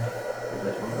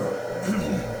 That's what God says.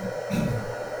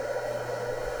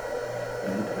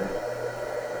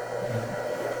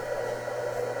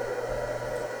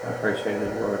 I appreciate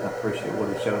his word. I appreciate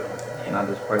what he showed me. And I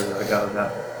just pray that I got it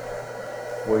out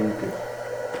where you could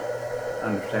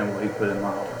understand what he put in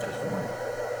my heart this morning.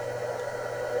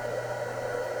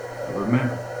 But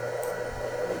remember,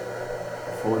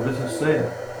 before this is said,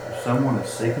 if someone is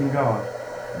seeking God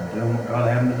and doing what God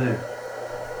had them to do,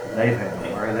 they've had to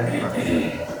wear that first.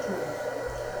 They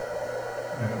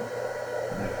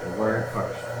have to wear it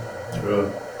first. True.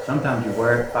 Sometimes you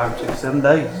wear it 5, 6, 7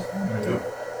 days.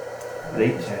 It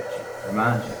eats at you,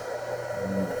 reminds you.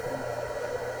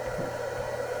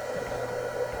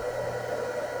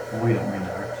 We don't mean to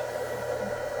hurt you.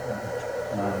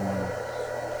 Not one of us.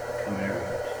 Come here,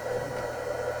 hurt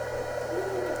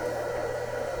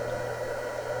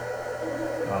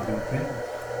you. I'll be repentance.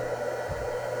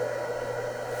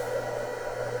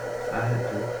 I had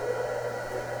to.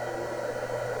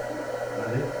 I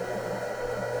did.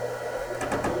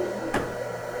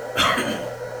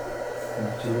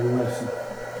 That's a little lesson.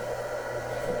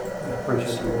 I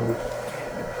appreciate the word.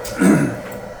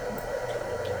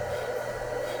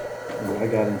 I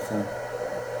got anything.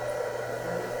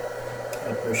 I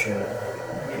appreciate it.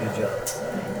 Good job.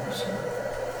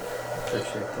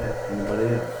 Appreciate that. Anybody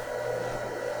else?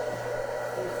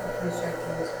 Appreciate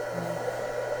that.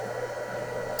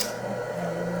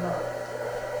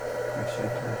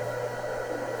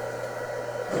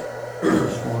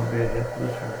 Just want to be a help to the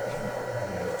church.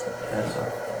 That's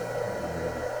all.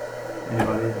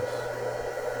 Anybody else?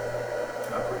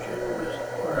 I appreciate it.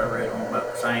 Where I read on about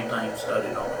the same thing,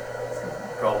 studied on it.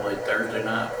 Probably Thursday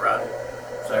night, Friday,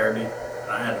 Saturday.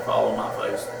 And I had to fall on my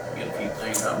face, get a few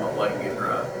things out of my way and get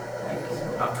right.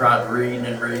 I've tried reading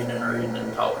and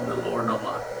talking to the Lord, and I'm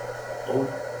like, Lord,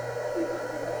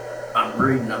 I'm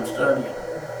reading, I'm studying.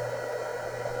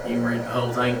 You can read the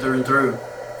whole thing through and through.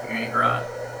 If you ain't right,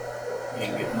 you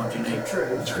ain't getting what you need. It's true.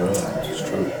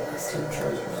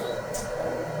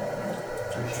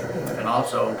 And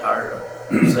also I'm tired of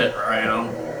sitting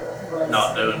around,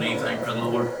 not doing anything for the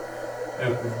Lord.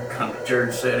 come to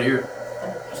church, sit here,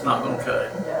 it's not gonna cut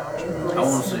it. I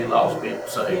wanna see lost people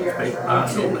saved, people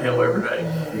not going to hell every day.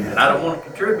 And I don't wanna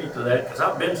contribute to that, because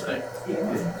I've been saved.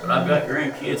 But I've got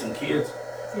grandkids and kids,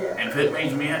 and if it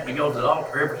means me having to go to the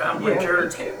altar every time we're in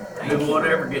church, do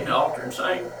whatever, get in the altar and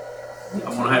sing,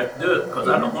 I'm gonna have to do it, because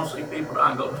I don't wanna see people that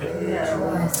I go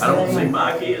to. I don't wanna see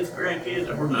my kids, grandkids,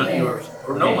 or none of yours,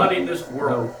 or nobody in this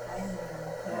world.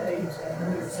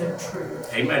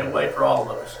 He made a way for all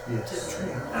of us.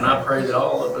 And I pray that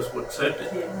all of us would accept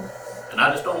it. And I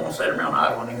just don't want to sit around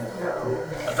idle anymore.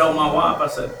 I told my wife, I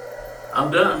said, I'm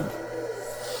done.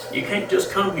 You can't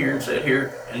just come here and sit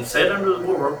here and sit under the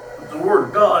word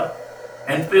of God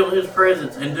and feel his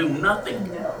presence and do nothing.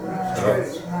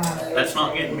 That's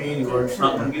not getting me anywhere. It's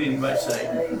not going to get anybody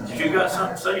saved. If you got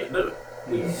something to say, do it.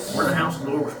 We're in the house of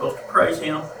the Lord. We're supposed to praise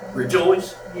him,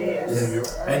 rejoice,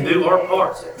 and do our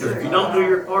part. Because if you don't do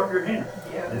your part, you're hindered.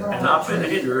 And I've been a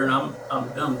hinderer, and I'm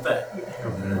done with that.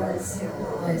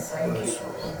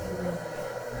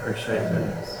 Appreciate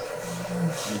that.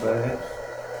 Anybody else?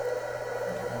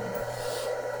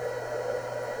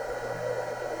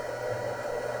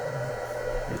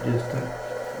 It just took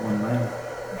one man,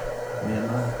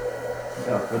 Nehemiah.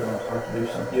 God put it on his heart to do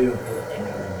something.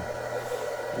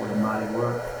 For the mighty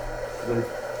work.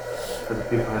 For the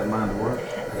people had a mind to work.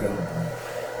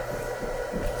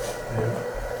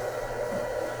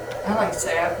 I like to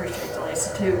say I appreciate the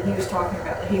lesson too. He was talking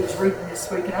about that he was reading this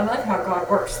week, and I love how God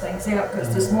works things out, because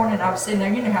this morning I was sitting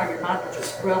there, you know how your mind will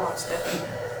just dwell on stuff, and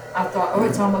I thought, oh,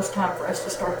 it's almost time for us to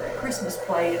start that Christmas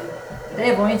play, and the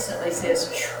devil instantly says,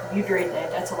 you dread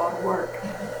that, that's a lot of work.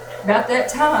 About that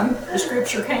time, the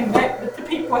scripture came back that the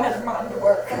people had a mind to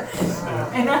work.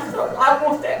 And I thought, I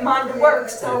want that mind to work,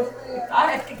 so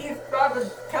I have to give God a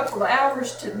couple of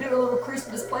hours to do a little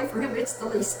Christmas play for him. It's the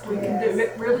least we can do,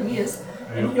 it really is.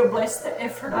 And he'll bless the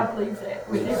effort, I believe that,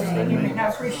 with everything. And I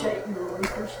appreciate you, Lord.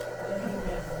 Appreciate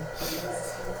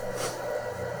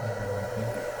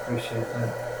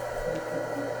that.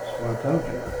 That's what I told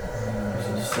you.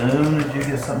 As soon as you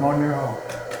get something on your heart,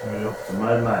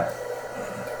 somebody might.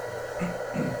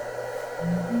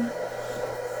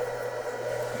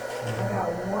 I got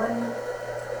one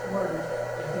word.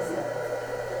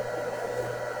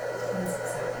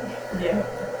 Yeah.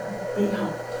 Be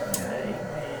home.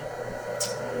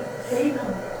 Be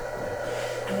home.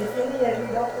 And if any of you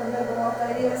don't remember what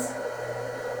that is,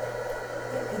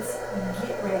 it's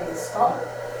get ready, start.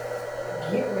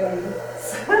 Get ready.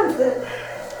 Something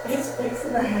is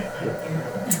fixing to happen.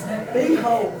 Be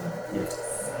home.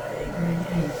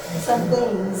 Some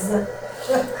things,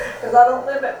 because I don't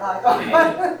limit my God. I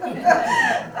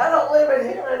don't limit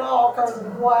him at all, because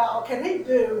wow, can he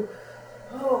do,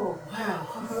 oh wow,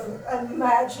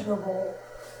 unimaginable,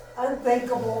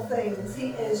 unthinkable things.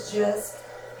 He is just,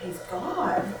 he's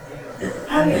God.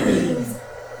 I mean, he's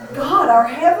God, our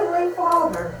Heavenly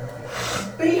Father.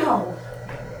 Be home.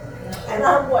 And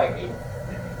I'm waiting.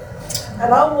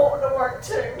 And I'm wanting to work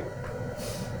too.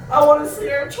 I want to see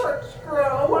our church grow.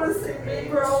 I want to see me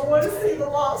grow. I want to see the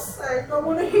lost saved. I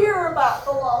want to hear about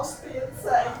the lost being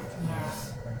saved.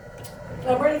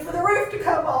 I'm ready for the roof to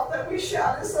come off that we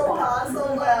shouted so high,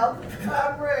 so loud.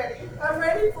 I'm ready. I'm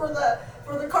ready for the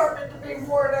carpet to be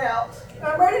worn out.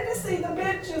 I'm ready to see the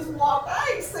benches walk.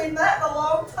 I ain't seen that in a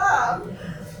long time.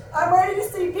 I'm ready to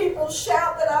see people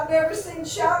shout that I've never seen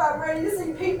shout. I'm ready to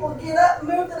see people get up and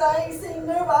move that I ain't seen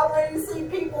move. I'm ready to see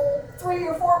people, 3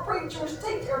 or 4 preachers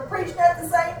teach or preaching at the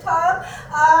same time.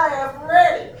 I am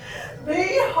ready.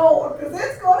 Behold, because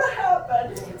it's going to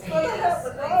happen. It's going to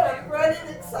happen. I am ready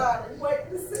and excited,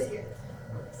 waiting to see it.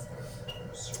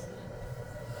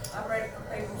 I'm ready for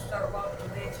people to start walking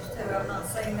the benches too. I've not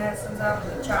seen that since I was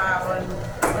a child.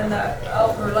 And the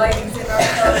older ladies in our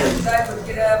church, they would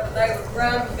get up and they would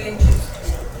run the benches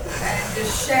and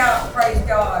just shout and praise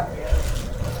God.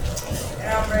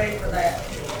 And I'm ready for that.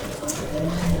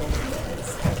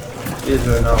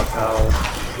 Israel not called.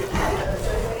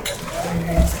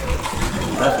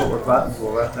 That's what we're fighting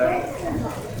for right there.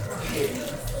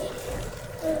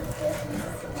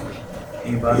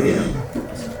 Anybody else?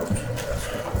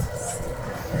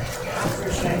 I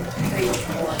appreciate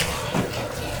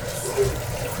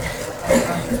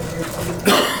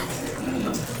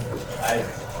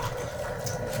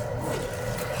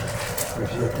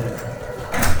that.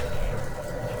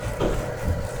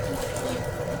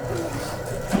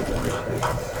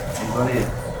 Anybody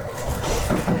else?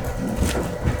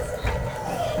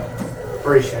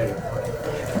 Appreciate it. Appreciate it.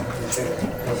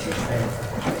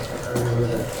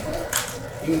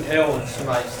 You can tell when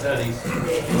somebody studies,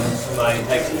 when somebody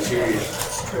takes it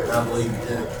serious. I believe you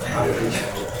do. I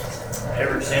appreciate it.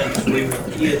 ever since we were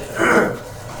kids,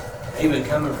 even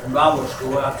coming from Bible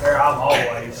school out there, I've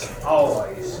always felt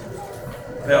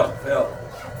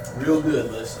real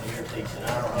good listening to your teaching.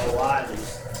 I don't know why,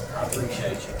 I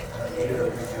appreciate you. You do a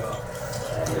good job.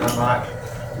 And I'm like,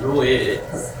 really,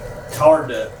 it's hard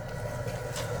to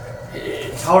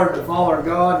follow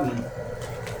God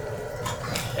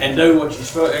and do what you're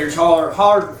supposed. It's hard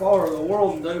to follow the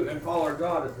world and follow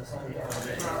God at the same time.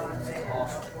 It's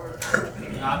awesome.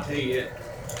 And I tell you,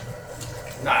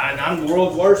 and I'm the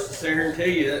world's worst to sit here and tell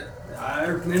you that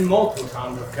there's been multiple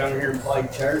times I've come here and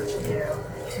played church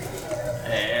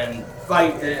and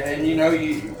fight, and you know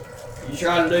you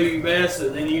try to do your best,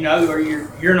 and then you know where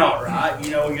you're not right.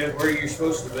 You know where you're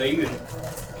supposed to be, and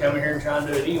coming here and trying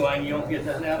to do it anyway, and you don't get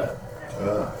nothing out of it.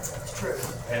 It's true.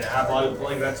 And I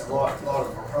believe that's a lot of our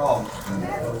problem.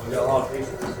 We got a lot of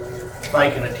people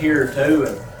faking a tear or two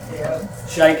and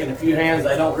shaking a few hands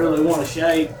they don't really want to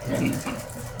shake.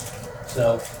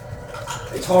 So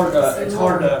it's hard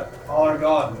to honor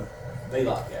God and be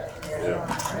like that. Yeah.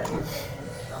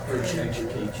 I appreciate your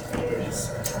teaching.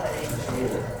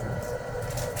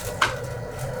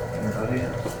 Anybody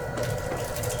else?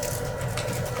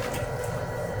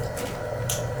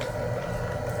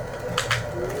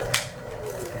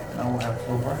 Now we'll have to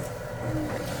go break.